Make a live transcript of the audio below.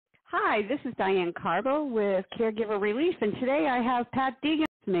Hi, this is Diane Carbo with Caregiver Relief, and today I have Pat Deegan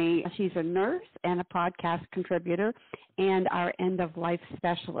with me. She's a nurse and a podcast contributor and our end-of-life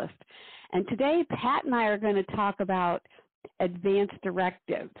specialist. And today, Pat and I are going to talk about advanced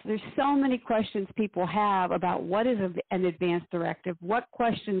directives. There's so many questions people have about what is an advanced directive, what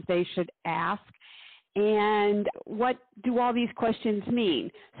questions they should ask, and what do all these questions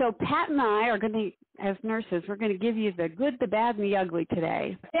mean. So Pat and I are going to, as nurses, we're going to give you the good, the bad, and the ugly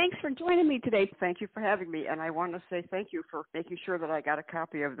today. Thanks for joining me today. Thank you for having me, and I want to say thank you for making sure that I got a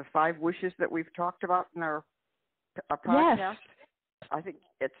copy of the 5 wishes that we've talked about in our podcast. Yes. I think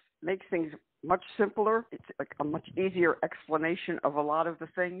it makes things much simpler. It's a much easier explanation of a lot of the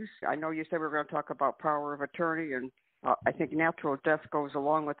things. I know you said we were going to talk about power of attorney, and I think natural death goes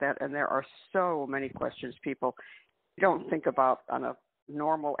along with that, and there are so many questions people don't think about on a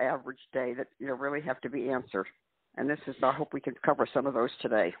normal average day that really have to be answered. And I hope we can cover some of those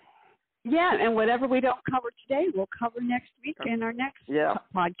today. Yeah, and whatever we don't cover today, we'll cover next week in our next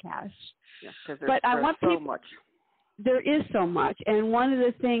podcast. Yeah, because there's so much. There is so much, and one of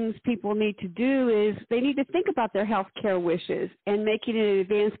the things people need to do is they need to think about their health care wishes, and making an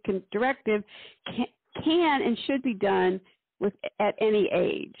advanced directive can and should be done at any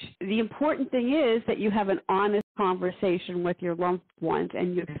age. The important thing is that you have an honest conversation with your loved ones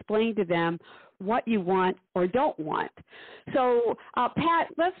and you explain to them what you want or don't want. So, Pat,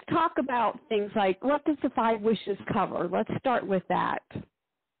 let's talk about things like, what does the 5 wishes cover? Let's start with that.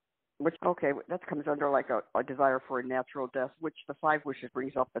 That comes under like a desire for a natural death, which the 5 wishes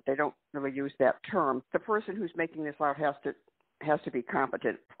brings up, but they don't really use that term. The person who's making this out has to be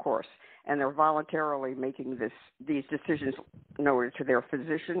competent, of course, and they're voluntarily making these decisions known to their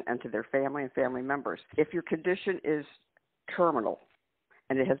physician and to their family and family members. If your condition is terminal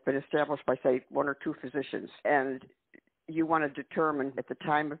and it has been established by, say, 1 or 2 physicians, and you want to determine at the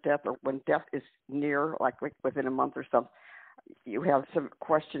time of death or when death is near, like within a month or something, you have some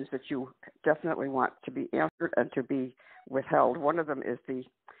questions that you definitely want to be answered and to be withheld. One of them is the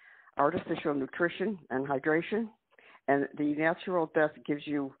artificial nutrition and hydration. And the natural death gives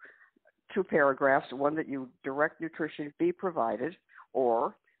you 2 paragraphs, one that you direct nutrition be provided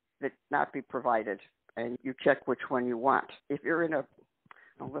or that not be provided, and you check which one you want. If you're in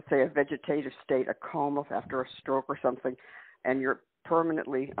let's say a vegetative state, a coma after a stroke or something, and you're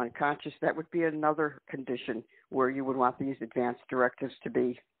permanently unconscious, that would be another condition where you would want these advanced directives to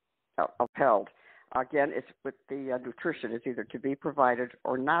be upheld. Again, it's with the nutrition. It's either to be provided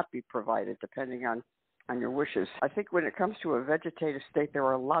or not be provided, depending on your wishes. I think when it comes to a vegetative state, there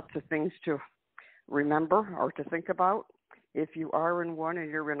are lots of things to remember or to think about. If you are in one and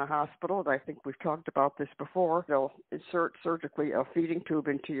you're in a hospital, and I think we've talked about this before, they'll insert surgically a feeding tube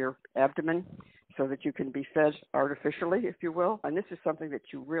into your abdomen so that you can be fed artificially, if you will. And this is something that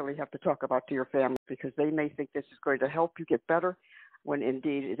you really have to talk about to your family, because they may think this is going to help you get better when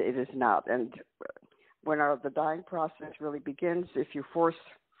indeed it is not. And when the dying process really begins, if you force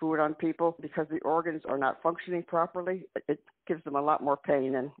food on people because the organs are not functioning properly, it gives them a lot more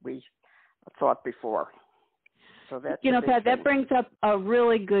pain than we thought before. So that's Pat, that brings up a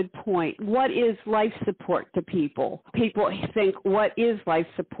really good point. What is life support to people? People think, what is life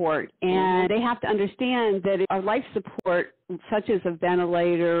support? And they have to understand that a life support, such as a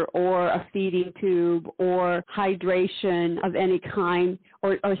ventilator or a feeding tube or hydration of any kind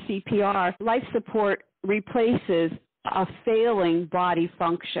or CPR, life support replaces a failing body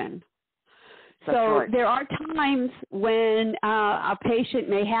function. So there are times when a patient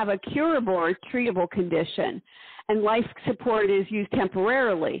may have a curable or treatable condition, and life support is used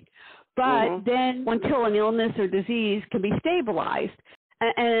temporarily. But then until an illness or disease can be stabilized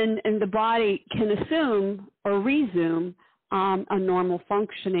and the body can assume or resume a normal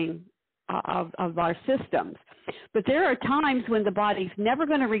functioning of our systems. But there are times when the body's never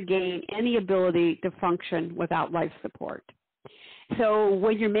going to regain any ability to function without life support. So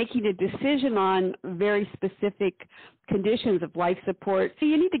when you're making a decision on very specific conditions of life support,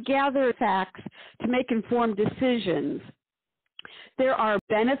 you need to gather facts to make informed decisions. There are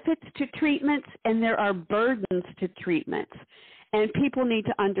benefits to treatments and there are burdens to treatments. And people need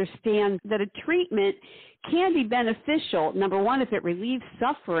to understand that a treatment can be beneficial, number one, if it relieves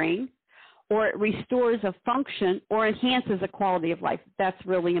suffering or it restores a function or enhances a quality of life. That's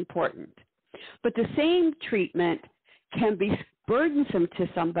really important. But the same treatment can be burdensome to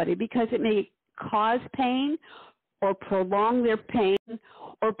somebody because it may cause pain or prolong their pain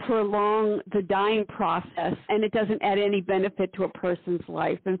or prolong the dying process, and it doesn't add any benefit to a person's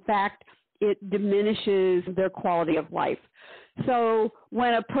life. In fact, it diminishes their quality of life. So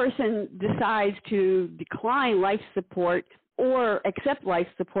when a person decides to decline life support or accept life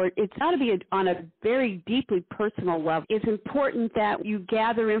support, it's got to be on a very deeply personal level. It's important that you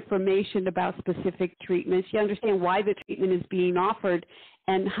gather information about specific treatments. You understand why the treatment is being offered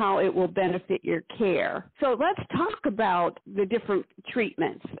and how it will benefit your care. So let's talk about the different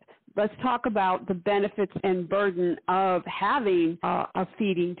treatments. Let's talk about the benefits and burden of having a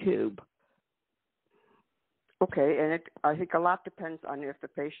feeding tube. Okay, and I think a lot depends on if the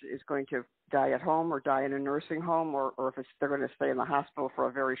patient is going to die at home or die in a nursing home, or if they're going to stay in the hospital for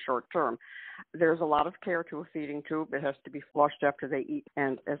a very short term. There's a lot of care to a feeding tube. It has to be flushed after they eat.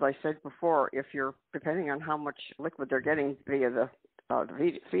 And as I said before, depending on how much liquid they're getting via the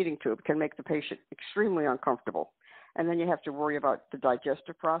feeding tube, can make the patient extremely uncomfortable. And then you have to worry about the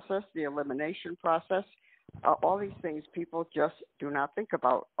digestive process, the elimination process. All these things people just do not think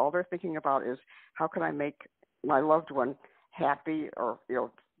about. All they're thinking about is, how can I make my loved one happy or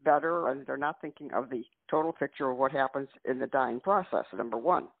better, and they're not thinking of the total picture of what happens in the dying process, number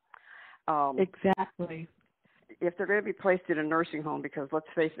one. Exactly. If they're going to be placed in a nursing home, because let's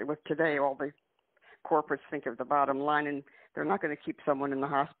face it, with today, all the corporates think of the bottom line, and they're not going to keep someone in the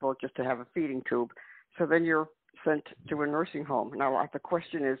hospital just to have a feeding tube. So then you're sent to a nursing home. Now, the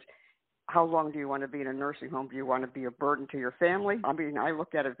question is, how long do you want to be in a nursing home? Do you want to be a burden to your family? I mean, I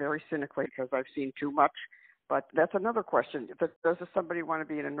look at it very cynically because I've seen too much. But that's another question. Does somebody want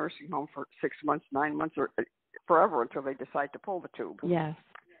to be in a nursing home for 6 months, 9 months, or forever until they decide to pull the tube? Yes.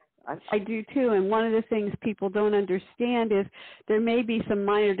 I do too. And one of the things people don't understand is there may be some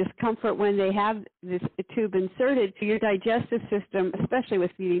minor discomfort when they have this tube inserted. Your digestive system, especially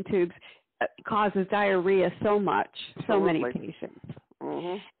with feeding tubes, causes diarrhea so much, so many patients.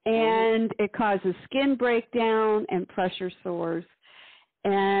 Mm-hmm. And it causes skin breakdown and pressure sores.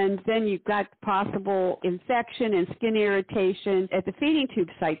 And then you've got possible infection and skin irritation at the feeding tube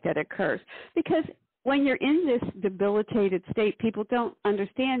site that occurs. Because when you're in this debilitated state, people don't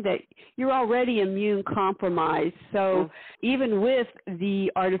understand that you're already immune compromised. So even with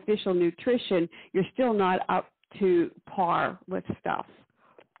the artificial nutrition, you're still not up to par with stuff.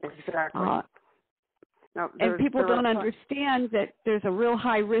 Exactly. And people don't understand that there's a real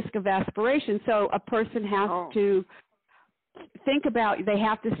high risk of aspiration. So a person has to think about, they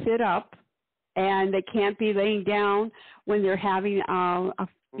have to sit up, and they can't be laying down when they're having a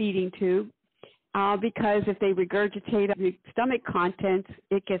feeding tube, because if they regurgitate the stomach contents,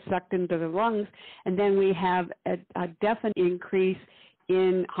 it gets sucked into the lungs, and then we have a definite increase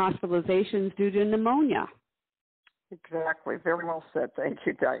in hospitalizations due to pneumonia. Exactly. Very well said. Thank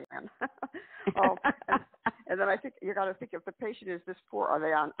you, Diane. And then I think you got to think, if the patient is this poor, are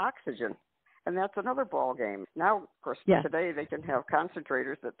they on oxygen? And that's another ball game. Now, of course, today they can have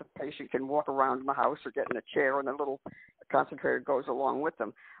concentrators that the patient can walk around in the house or get in a chair, and a little concentrator goes along with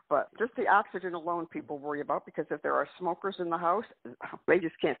them. But just the oxygen alone people worry about, because if there are smokers in the house, they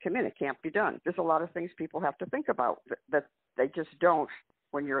just can't come in. It can't be done. There's a lot of things people have to think about that they just don't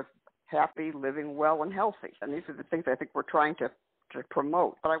when you're happy, living well, and healthy. And these are the things I think we're trying to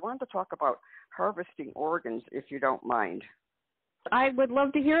promote. But I wanted to talk about harvesting organs, if you don't mind. I would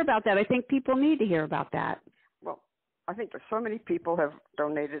love to hear about that. I think people need to hear about that. Well, I think so many people have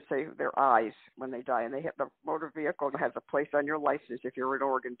donated, say, their eyes when they die, and they have the motor vehicle that has a place on your license if you're an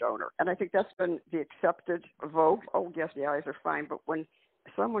organ donor. And I think that's been the accepted vote. Oh, yes, the eyes are fine. But when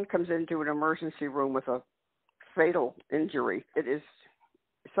someone comes into an emergency room with a fatal injury, it is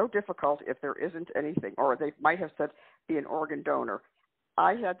so difficult if there isn't anything, or they might have said, be an organ donor.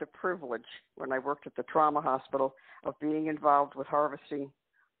 I had the privilege, when I worked at the trauma hospital, of being involved with harvesting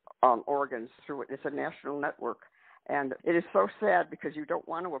organs through it. It's a national network. And it is so sad, because you don't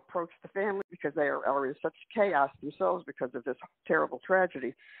want to approach the family, because they are in such chaos themselves because of this terrible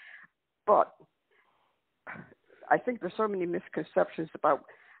tragedy. But I think there's so many misconceptions about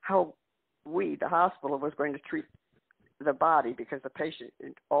how we, the hospital, was going to treat the body, because the patient,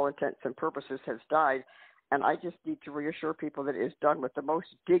 in all intents and purposes, has died. And I just need to reassure people that it is done with the most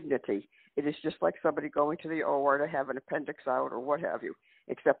dignity. It is just like somebody going to the OR to have an appendix out or what have you,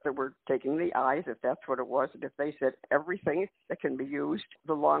 except that we're taking the eyes, if that's what it was, and if they said everything that can be used,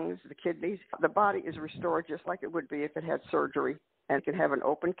 the lungs, the kidneys, the body is restored just like it would be if it had surgery, and can have an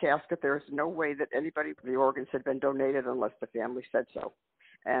open casket. There is no way that the organs had been donated unless the family said so.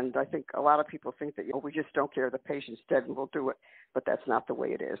 And I think a lot of people think that we just don't care, the patient's dead and we'll do it. But that's not the way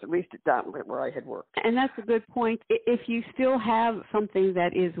it is, at least not where I had worked. And that's a good point. If you still have something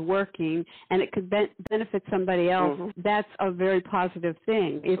that is working and it could benefit somebody else, that's a very positive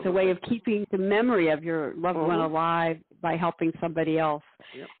thing. Absolutely. It's a way of keeping the memory of your loved one alive by helping somebody else.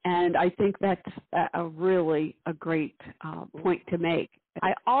 Yep. And I think that's a great point to make.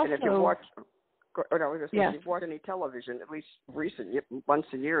 I also... or no, if you've watched any television, at least recent months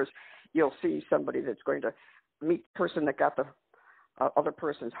and years, you'll see somebody that's going to meet the person that got the other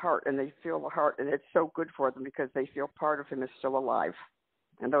person's heart, and they feel the heart, and it's so good for them because they feel part of him is still alive.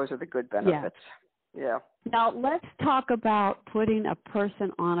 And those are the good benefits. Yeah. Now, let's talk about putting a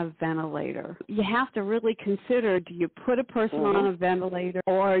person on a ventilator. You have to really consider, do you put a person on a ventilator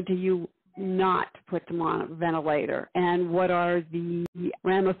or do you not put them on a ventilator? And what are the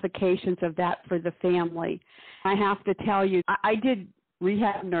ramifications of that for the family? I have to tell you, I did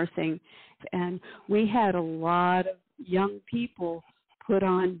rehab nursing, and we had a lot of young people put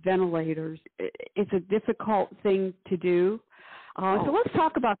on ventilators. It's a difficult thing to do. So let's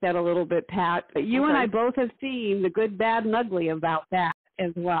talk about that a little bit, Pat. You and I both have seen the good, bad, and ugly about that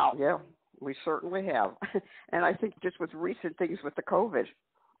as well. Yeah, we certainly have. And I think just with recent things with the COVID,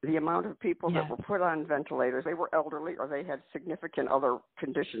 the amount of people that were put on ventilators, they were elderly or they had significant other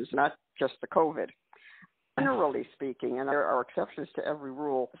conditions, not just the COVID. Generally speaking, and there are exceptions to every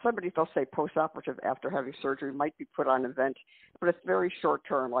rule, somebody, they'll say post-operative after having surgery might be put on a vent, but it's very short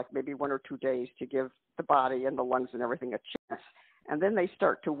term, like maybe 1 or 2 days to give the body and the lungs and everything a chance. And then they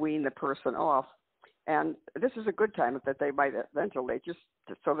start to wean the person off. And this is a good time that they might ventilate just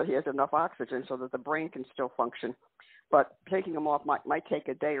so that he has enough oxygen so that the brain can still function. But taking him off might take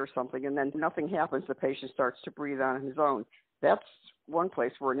a day or something, and then nothing happens. The patient starts to breathe on his own. That's one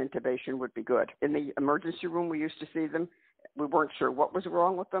place where an intubation would be good. In the emergency room, we used to see them. We weren't sure what was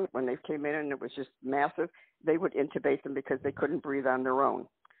wrong with them. When they came in and it was just massive, they would intubate them because they couldn't breathe on their own.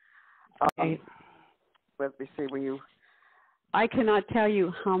 Let me see, I cannot tell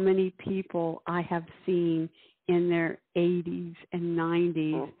you how many people I have seen in their 80s and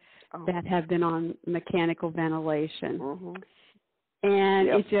 90s that have been on mechanical ventilation. And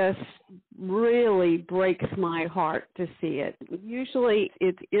it just really breaks my heart to see it. Usually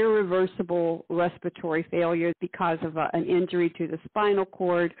it's irreversible respiratory failure because of an injury to the spinal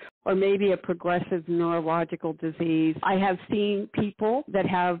cord or maybe a progressive neurological disease. I have seen people that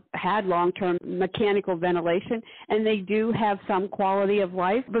have had long-term mechanical ventilation, and they do have some quality of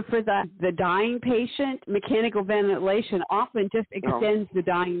life. But for the dying patient, mechanical ventilation often just extends the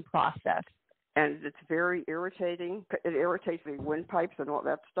dying process. And it's very irritating. It irritates the windpipes and all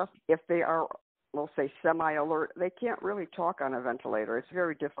that stuff. If they are, we'll say, semi-alert, they can't really talk on a ventilator. It's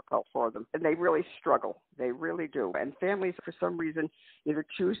very difficult for them. And they really struggle. They really do. And families, for some reason, either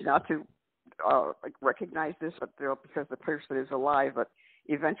choose not to recognize this because the person is alive, but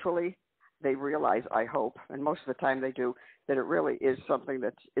eventually they realize, I hope, and most of the time they do, that it really is something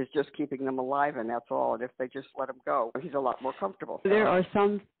that is just keeping them alive, and that's all. And if they just let him go, he's a lot more comfortable. There are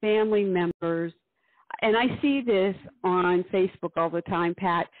some family members, and I see this on Facebook all the time,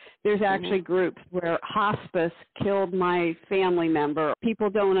 Pat. There's actually groups where hospice killed my family member. People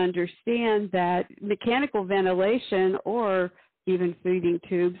don't understand that mechanical ventilation or even feeding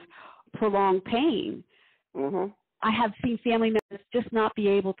tubes prolong pain. I have seen family members just not be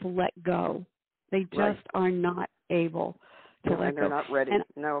able to let go. They just are not able to let go. And they're not ready.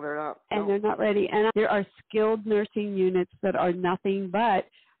 No, they're not. And they're not ready. And there are skilled nursing units that are nothing but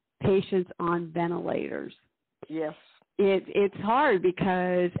patients on ventilators. Yes. It's hard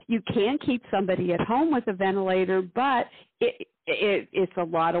because you can keep somebody at home with a ventilator, but it's a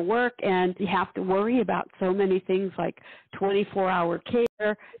lot of work, and you have to worry about so many things like 24-hour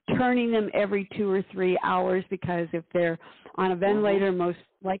care, turning them every 2 or 3 hours, because if they're on a ventilator, most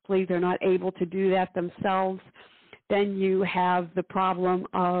likely they're not able to do that themselves. Then you have the problem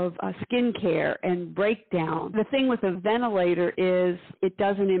of skin care and breakdown. The thing with a ventilator is it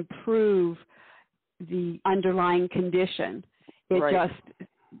doesn't improve the underlying condition. It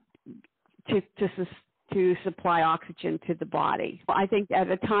just to supply oxygen to the body. I think at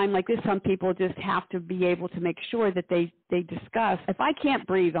a time like this, some people just have to be able to make sure that they discuss, if I can't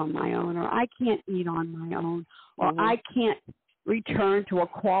breathe on my own, or I can't eat on my own, or I can't return to a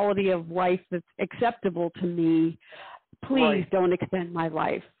quality of life that's acceptable to me, please don't extend my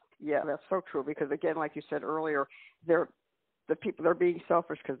life. Yeah, that's so true, because again, like you said earlier, the people are being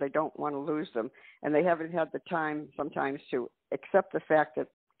selfish because they don't want to lose them, and they haven't had the time sometimes to accept the fact that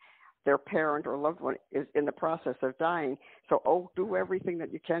their parent or loved one is in the process of dying. So, do everything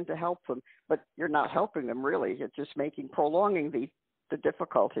that you can to help them, but you're not helping them really. It's just prolonging the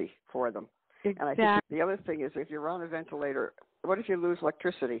difficulty for them. Exactly. And I think the other thing is, if you're on a ventilator, what if you lose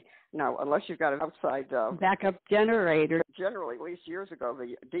electricity? Now, unless you've got an outside backup generator. Generally, at least years ago,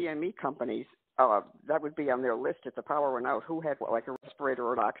 the DME companies, that would be on their list if the power went out, who had like a respirator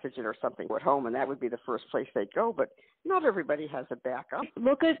or an oxygen or something at home, and that would be the first place they'd go. But not everybody has a backup.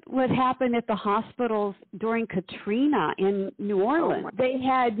 Look at what happened at the hospitals during Katrina in New Orleans. They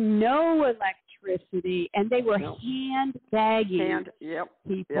had no electricity, and they were hand bagging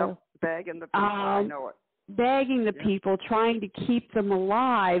people. Bagging the people. I know it. Begging the people, trying to keep them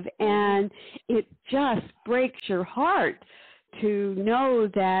alive, and it just breaks your heart to know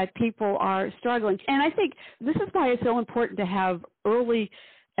that people are struggling. And I think this is why it's so important to have early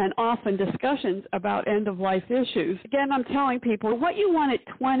and often discussions about end-of-life issues. Again, I'm telling people, what you want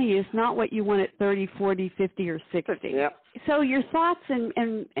at 20 is not what you want at 30, 40, 50, or 60. Yep. So your thoughts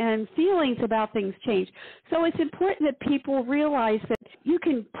and feelings about things change. So it's important that people realize that you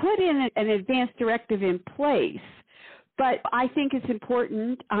can put in an advanced directive in place, but I think it's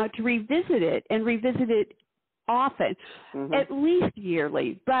important to revisit it and revisit it often, at least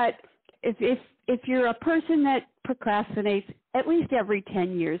yearly. But if you're a person that procrastinates, at least every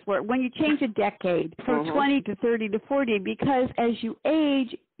 10 years, where when you change a decade from 20 to 30 to 40, because as you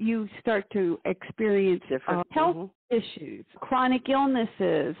age, you start to experience health issues, chronic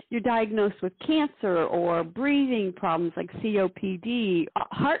illnesses. You're diagnosed with cancer or breathing problems like COPD,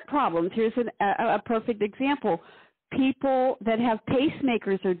 heart problems. Here's a perfect example. People that have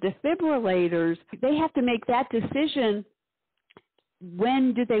pacemakers or defibrillators, they have to make that decision.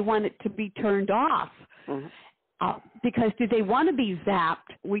 When do they want it to be turned off? Because do they want to be zapped?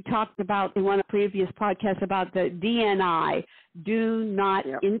 We talked about in one of the previous podcasts about the DNI, do not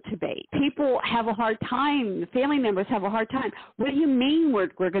intubate. People have a hard time, family members have a hard time. What do you mean we're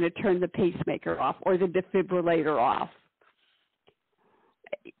going to turn the pacemaker off or the defibrillator off?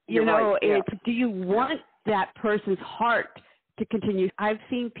 You know, do you want that person's heart to continue? I've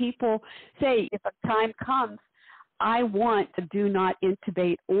seen people say, if a time comes, I want a do not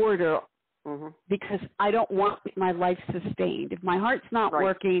intubate order because I don't want my life sustained. If my heart's not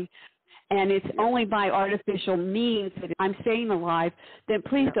working and it's only by artificial means that I'm staying alive, then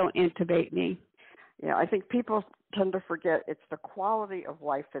please don't intubate me. Yeah, I think people tend to forget it's the quality of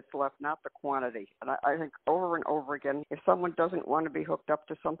life that's left, not the quantity. And I think over and over again, if someone doesn't want to be hooked up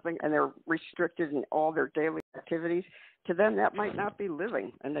to something and they're restricted in all their daily activities, to them that might not be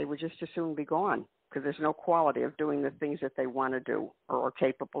living, and they would just as soon be gone because there's no quality of doing the things that they want to do or are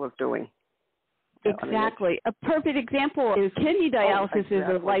capable of doing. Exactly. A perfect example is kidney dialysis is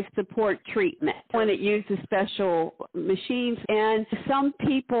a life support treatment when it uses special machines. And some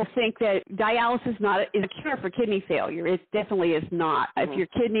people think that dialysis is a cure for kidney failure. It definitely is not. If your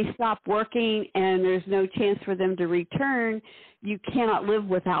kidneys stop working and there's no chance for them to return, you cannot live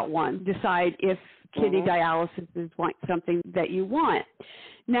without one. Decide if kidney dialysis is something that you want.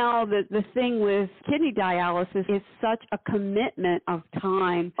 Now, the thing with kidney dialysis is such a commitment of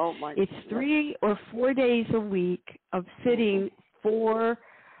time. It's 3 or 4 days a week of sitting 4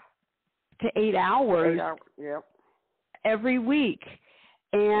 to 8 hours every week.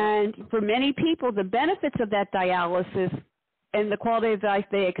 And for many people, the benefits of that dialysis and the quality of life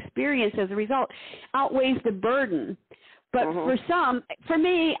they experience as a result outweighs the burden. But for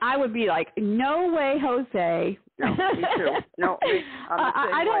me, I would be like, no way, Jose. No, me too. No,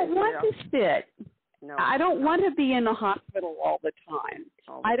 I don't want to sit. No, I don't want to be in the hospital all the time.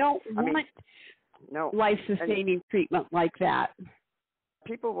 I don't want life-sustaining treatment like that.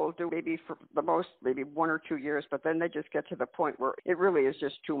 People will do maybe for the most, maybe 1 or 2 years, but then they just get to the point where it really is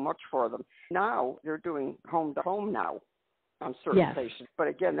just too much for them. Now they're doing home-to-home now on certain patients. But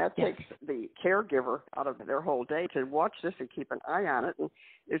again, that takes the caregiver out of their whole day to watch this and keep an eye on it. And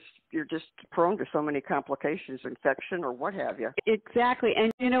you're just prone to so many complications, infection or what have you. Exactly.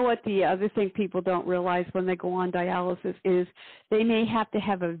 And you know what the other thing people don't realize when they go on dialysis is they may have to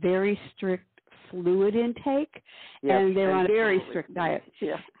have a very strict fluid intake, and they're on a very strict diet.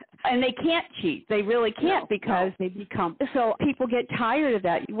 And they can't cheat. They really can't because they become, so people get tired of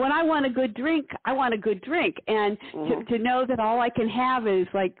that. When I want a good drink, I want a good drink. And to know that all I can have is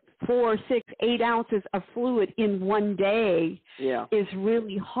like 4, 6, 8 ounces of fluid in one day is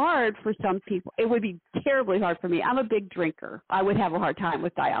really hard for some people. It would be terribly hard for me. I'm a big drinker. I would have a hard time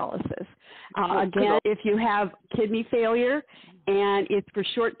with dialysis. Again, if you have kidney failure and it's for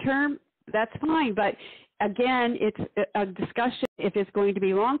short term, that's fine. But again, it's a discussion, if it's going to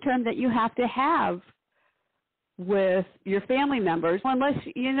be long-term, that you have to have with your family members, unless,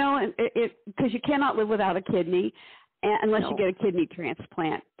 you know, because you cannot live without a kidney unless you get a kidney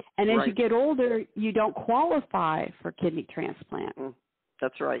transplant. And as you get older, you don't qualify for kidney transplant.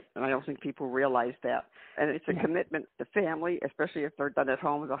 That's right. And I don't think people realize that. And it's a commitment to family, especially if they're done at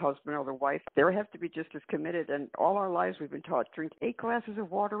home with a husband or the wife. They have to be just as committed. And all our lives we've been taught, drink 8 glasses of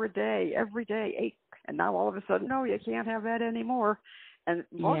water a day, every day, 8. And now all of a sudden, no, you can't have that anymore. And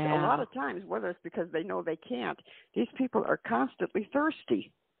a lot of times, whether it's because they know they can't, these people are constantly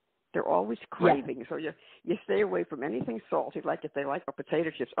thirsty. They're always craving. Yes. So you stay away from anything salty. Like if they like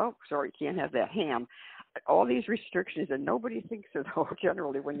potato chips, oh, sorry, you can't have that ham. All these restrictions, and nobody thinks of those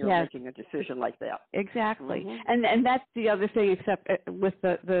generally when you're Yes. making a decision like that. Exactly. Mm-hmm. And that's the other thing, except with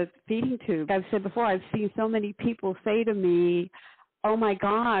the feeding tube. I've said before, I've seen so many people say to me, oh my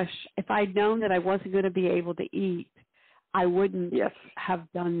gosh, if I'd known that I wasn't going to be able to eat, I wouldn't Yes. have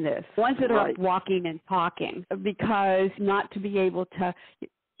done this. Ones that Right. are walking and talking, because not to be able to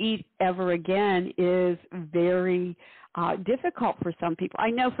eat ever again is very difficult for some people.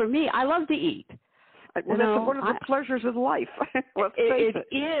 I know for me, I love to eat. Well, that's one of the pleasures of life. Let's face it.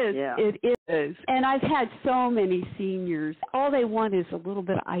 It is. Yeah. It is. And I've had so many seniors. All they want is a little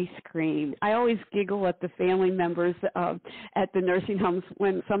bit of ice cream. I always giggle at the family members at the nursing homes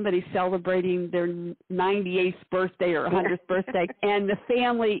when somebody's celebrating their 98th birthday or 100th birthday, and the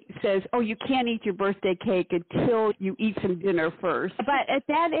family says, oh, you can't eat your birthday cake until you eat some dinner first. But at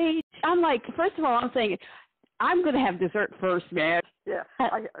that age, I'm like, first of all, I'm saying, I'm going to have dessert first, man. Yeah,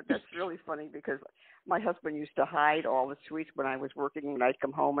 that's really funny because my husband used to hide all the sweets when I was working, and I'd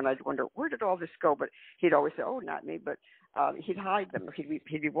come home and I'd wonder, where did all this go? But he'd always say, oh, not me, but he'd hide them.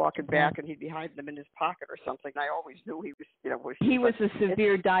 He'd be walking back and he'd be hiding them in his pocket or something. And I always knew he was, he was a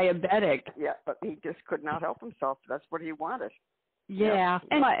severe diabetic. Yeah, but he just could not help himself. That's what he wanted. Yeah.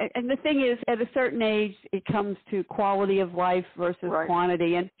 And the thing is, at a certain age, it comes to quality of life versus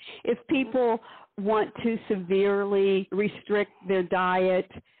quantity. And if people want to severely restrict their diet,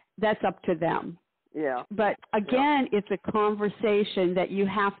 that's up to them. Yeah. But again, it's a conversation that you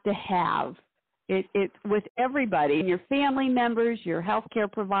have to have. It with everybody, your family members, your healthcare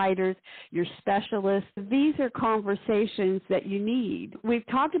providers, your specialists. These are conversations that you need. We've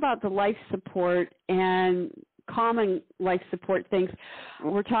talked about the life support and common life support things.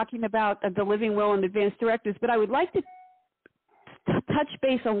 We're talking about the living will and advanced directives, but I would like to touch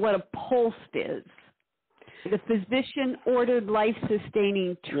base on what a POLST is, the physician-ordered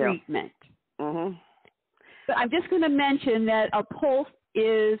life-sustaining treatment. Yeah. Mm-hmm. But I'm just going to mention that a POLST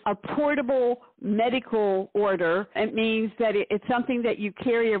is a portable medical order. It means that it's something that you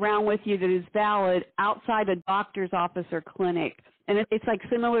carry around with you that is valid outside a doctor's office or clinic. And it's like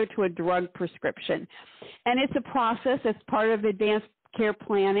similar to a drug prescription. And it's a process that's part of advanced care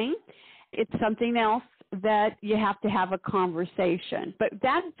planning. It's something else that you have to have a conversation. But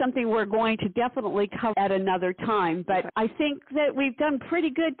that's something we're going to definitely cover at another time. But I think that we've done pretty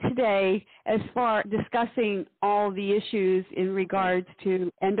good today as far as discussing all the issues in regards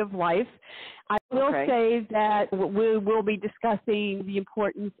to end of life. I will say that we will be discussing the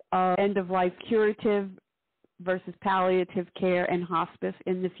importance of end of life curative versus palliative care and hospice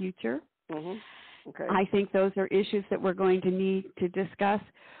in the future. Mm-hmm. Okay. I think those are issues that we're going to need to discuss.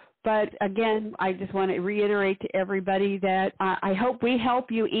 But again, I just want to reiterate to everybody that I hope we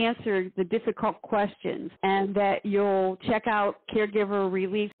help you answer the difficult questions and that you'll check out Caregiver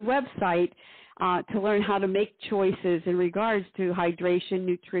Relief website to learn how to make choices in regards to hydration,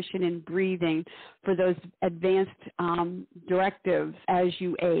 nutrition, and breathing for those advanced directives as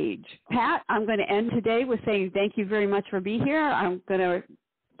you age. Pat, I'm going to end today with saying thank you very much for being here. I'm going to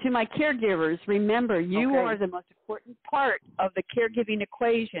my caregivers, remember, you are the most important part of the caregiving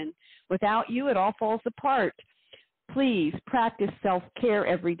equation. Without you, it all falls apart. Please practice self-care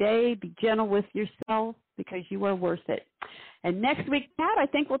every day. Be gentle with yourself because you are worth it. And next week, Pat, I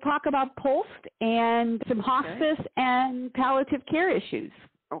think we'll talk about POLST and some hospice and palliative care issues.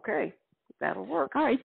 Okay, that'll work. All right.